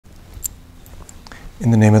In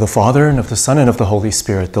the name of the Father, and of the Son, and of the Holy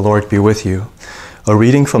Spirit, the Lord be with you. A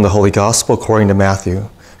reading from the Holy Gospel according to Matthew.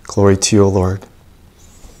 Glory to you, O Lord.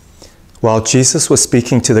 While Jesus was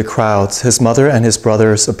speaking to the crowds, his mother and his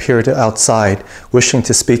brothers appeared outside, wishing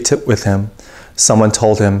to speak with him. Someone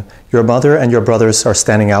told him, "Your mother and your brothers are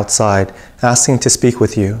standing outside, asking to speak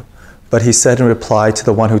with you." But he said in reply to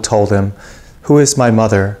the one who told him, "Who is my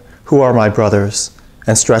mother? Who are my brothers?"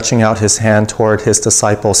 And stretching out his hand toward his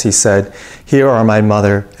disciples, he said, "Here are my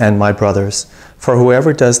mother and my brothers. For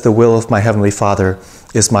whoever does the will of my heavenly Father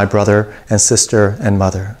is my brother and sister and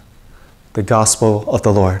mother." The Gospel of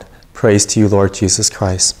the Lord. Praise to you, Lord Jesus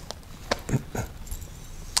Christ.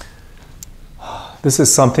 This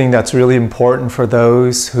is something that's really important for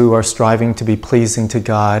those who are striving to be pleasing to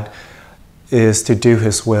God, is to do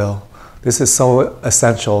His will. This is so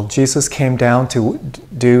essential. Jesus came down to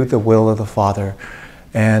do the will of the Father.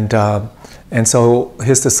 And so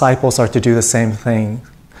his disciples are to do the same thing.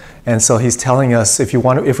 And so he's telling us, if we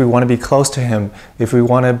want to be close to him, if we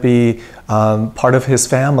want to be part of his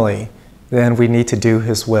family, then we need to do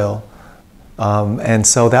his will. And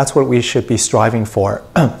so that's what we should be striving for.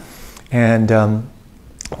 And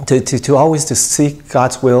to always to seek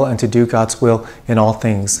God's will and to do God's will in all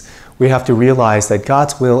things. We have to realize that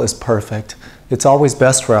God's will is perfect. It's always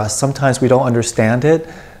best for us. Sometimes we don't understand it,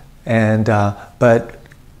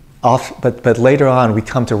 but later on we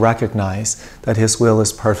come to recognize that His will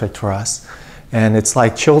is perfect for us. And it's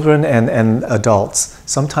like children and adults.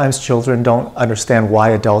 Sometimes children don't understand why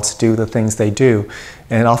adults do the things they do.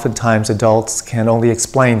 And oftentimes adults can only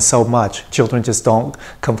explain so much. Children just don't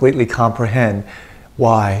completely comprehend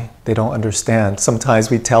why. They don't understand.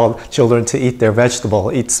 Sometimes we tell children to eat their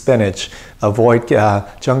vegetable, eat spinach, avoid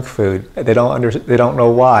junk food. They don't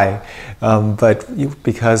know why,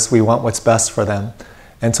 because we want what's best for them.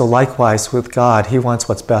 And so likewise with God, He wants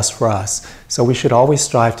what's best for us. So we should always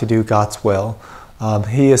strive to do God's will.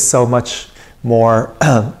 He is so much more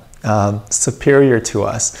superior to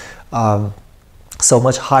us, so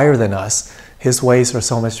much higher than us. His ways are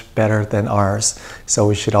so much better than ours. So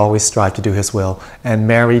we should always strive to do His will. And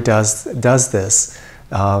Mary does this.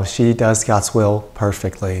 She does God's will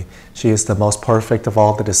perfectly. She is the most perfect of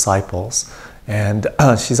all the disciples. And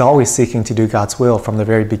she's always seeking to do God's will from the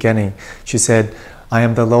very beginning. She said, "I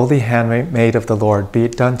am the lowly handmaid of the Lord. Be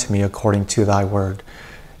it done to me according to thy word."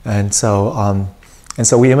 And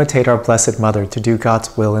so we imitate our Blessed Mother to do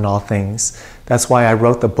God's will in all things. That's why I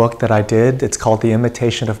wrote the book that I did. It's called The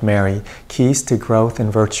Imitation of Mary, Keys to Growth in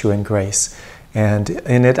Virtue and Grace. And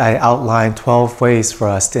in it, I outline 12 ways for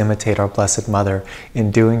us to imitate our Blessed Mother in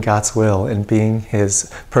doing God's will, in being His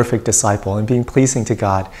perfect disciple, in being pleasing to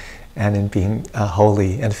God, and in being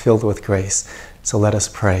holy and filled with grace. So let us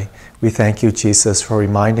pray. We thank you, Jesus, for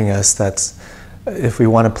reminding us that if we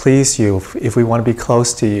want to please you, if we want to be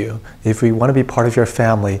close to you, if we want to be part of your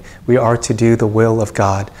family, we are to do the will of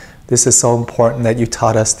God. This is so important that you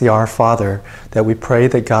taught us the Our Father, that we pray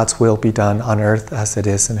that God's will be done on earth as it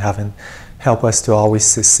is in heaven. Help us to always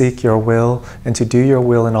seek your will and to do your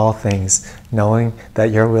will in all things, knowing that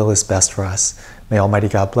your will is best for us. May Almighty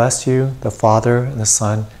God bless you, the Father, and the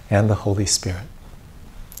Son, and the Holy Spirit.